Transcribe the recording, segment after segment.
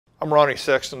I'm Ronnie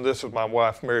Sexton. This is my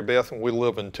wife, Marybeth, and we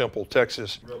live in Temple,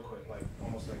 Texas. Real quick, like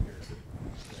almost like yours.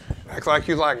 Act like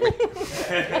you like me.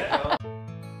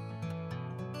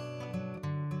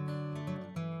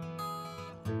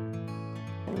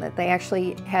 That they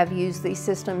actually have used these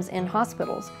systems in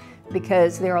hospitals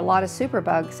because there are a lot of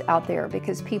superbugs out there.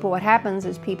 Because what happens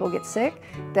is people get sick,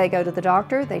 they go to the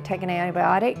doctor, they take an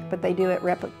antibiotic, but they do it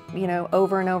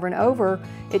over and over and over.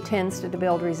 It tends to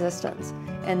build resistance.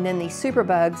 And then these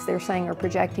superbugs, they're saying, are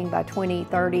projecting by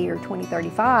 2030 or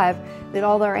 2035 that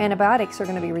all their antibiotics are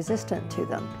going to be resistant to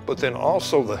them. But then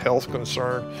also the health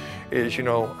concern is,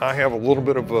 I have a little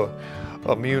bit of a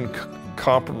immune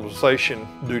compromisation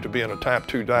due to being a type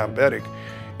 2 diabetic,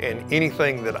 and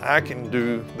anything that I can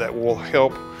do that will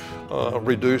help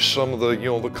reduce some of the,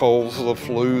 the colds, the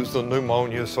flus, the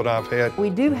pneumonias that I've had. We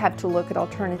do have to look at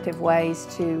alternative ways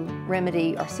to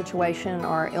remedy our situation,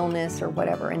 our illness, or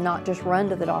whatever, and not just run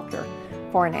to the doctor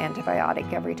for an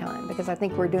antibiotic every time, because I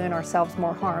think we're doing ourselves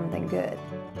more harm than good.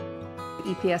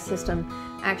 The EPS system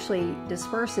actually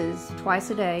disperses twice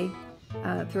a day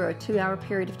through a 2-hour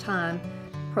period of time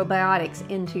probiotics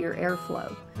into your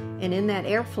airflow. And in that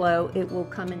airflow, it will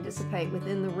come and dissipate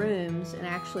within the rooms and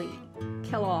actually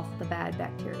kill off the bad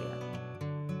bacteria.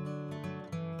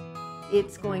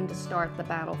 It's going to start the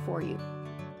battle for you.